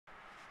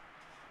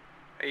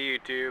Hey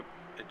YouTube,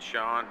 it's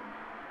Sean.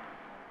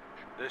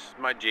 This is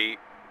my Jeep.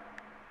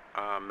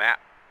 Matt,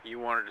 you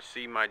wanted to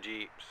see my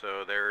Jeep,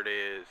 so there it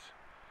is.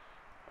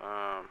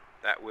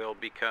 That will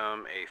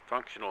become a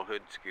functional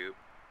hood scoop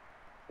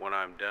when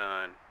I'm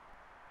done.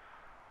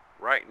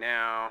 Right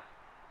now,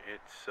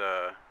 it's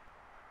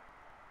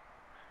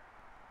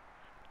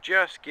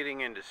just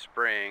getting into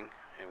spring,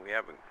 and we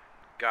haven't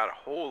got a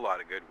whole lot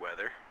of good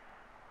weather.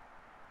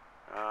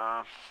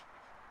 Right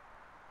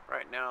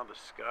now the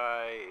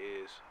sky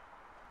is,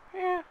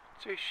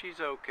 so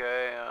she's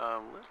okay. A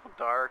little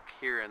dark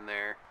here and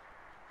there.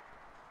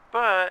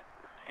 But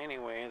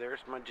anyway,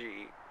 there's my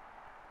Jeep.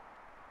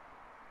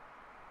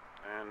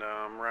 And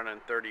I'm running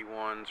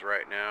 31s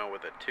right now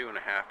with a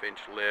 2.5-inch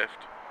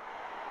lift.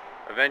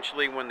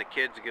 Eventually, when the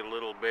kids get a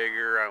little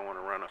bigger, I want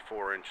to run a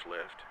 4-inch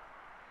lift.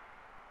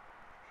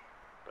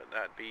 But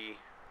that'd be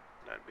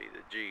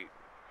the Jeep.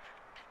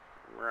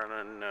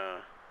 Running.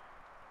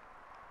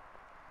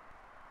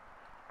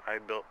 I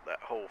built that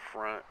whole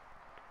front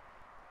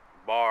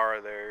bar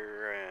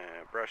there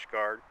and brush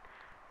guard.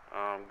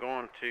 I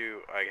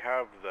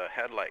have the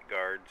headlight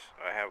guards.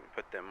 I haven't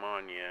put them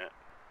on yet.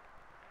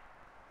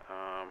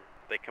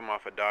 They come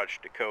off a Dodge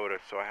Dakota,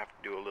 so I have to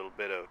do a little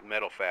bit of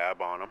metal fab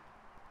on them.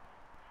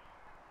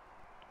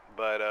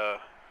 But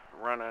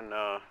running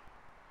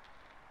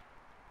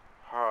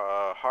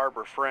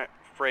Harbor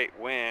Freight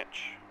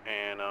winch,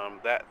 and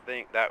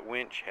that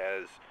winch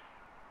has,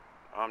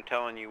 I'm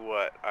telling you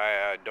what,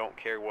 I don't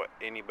care what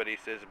anybody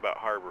says about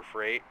Harbor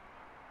Freight.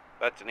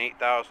 That's an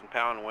 8,000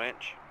 pound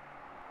winch,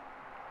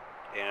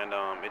 and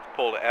it's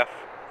pulled a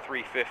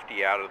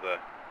F350 out of the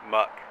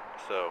muck,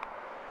 so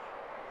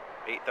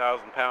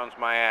 8,000 pounds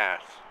my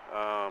ass.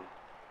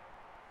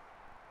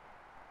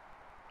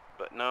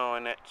 But no,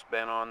 and it's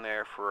been on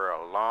there for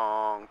a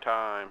long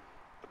time,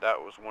 but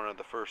that was one of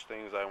the first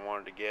things I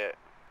wanted to get.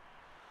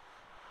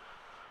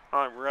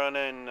 I'm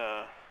running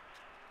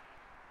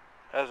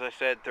as I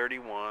said,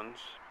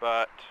 31s,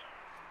 but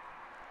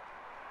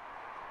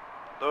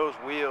those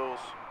wheels,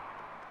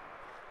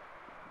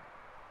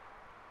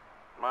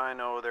 I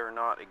know they're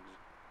not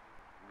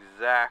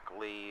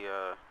exactly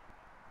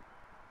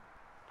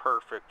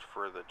perfect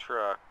for the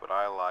truck, but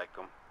I like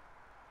them.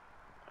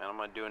 And I'm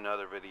going to do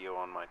another video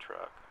on my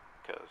truck,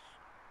 because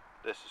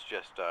this is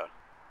just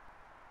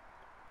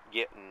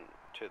getting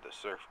to the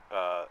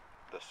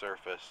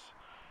surface.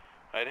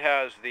 It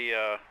has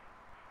the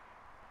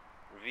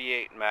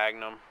V8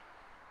 Magnum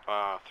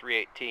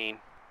 318,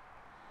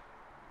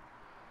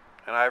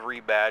 and I've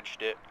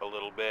rebadged it a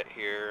little bit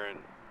here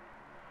and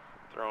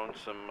thrown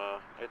some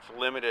it's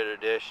limited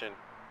edition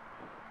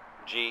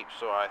Jeep,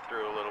 so I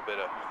threw a little bit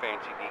of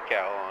fancy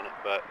decal on it.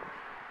 But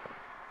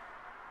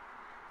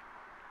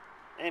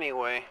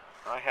anyway,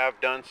 I have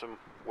done some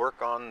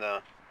work on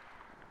the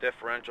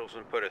differentials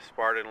and put a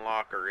Spartan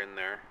locker in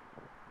there,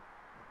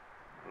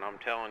 and I'm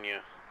telling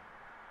you,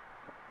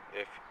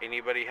 if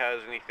anybody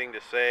has anything to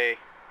say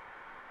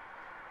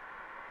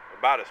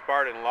about a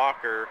Spartan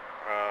locker,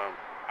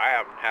 I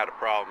haven't had a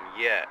problem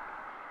yet.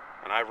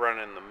 And I've run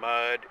in the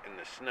mud, in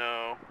the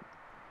snow,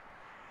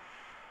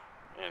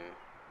 and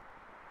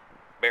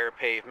bare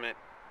pavement,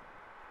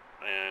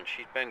 and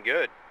she's been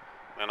good.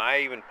 And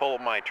I even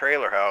pulled my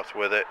trailer house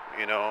with it.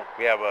 You know,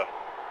 we have a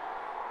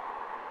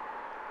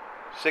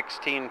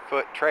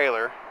 16-foot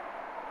trailer,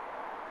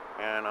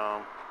 and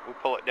we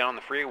pull it down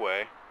the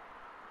freeway.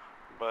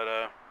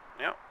 But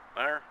yeah,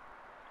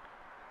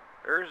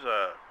 there's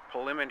a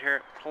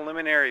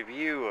preliminary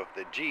view of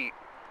the Jeep.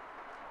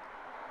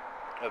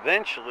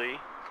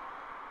 Eventually,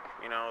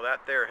 you know,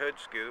 that there hood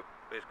scoop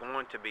is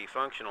going to be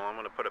functional. I'm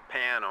going to put a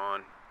pan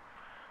on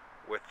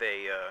with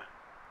a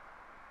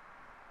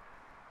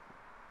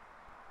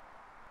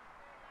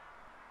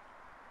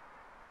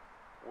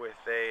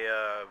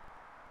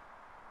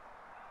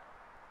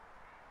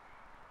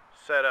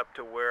setup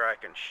to where I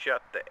can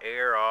shut the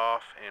air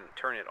off and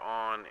turn it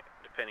on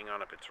depending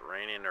on if it's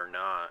raining or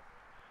not.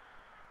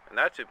 And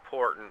that's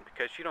important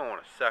because you don't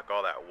want to suck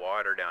all that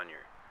water down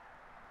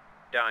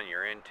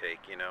your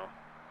intake, you know.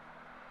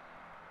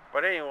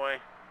 But anyway,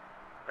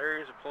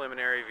 there's a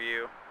preliminary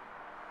view,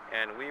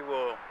 and we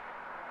will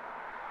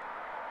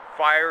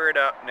fire it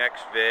up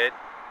next vid,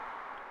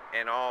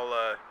 and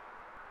I'll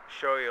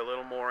show you a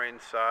little more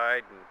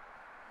inside and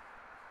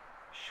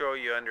show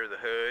you under the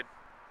hood.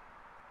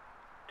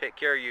 Take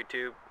care,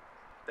 YouTube.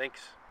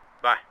 Thanks.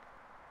 Bye.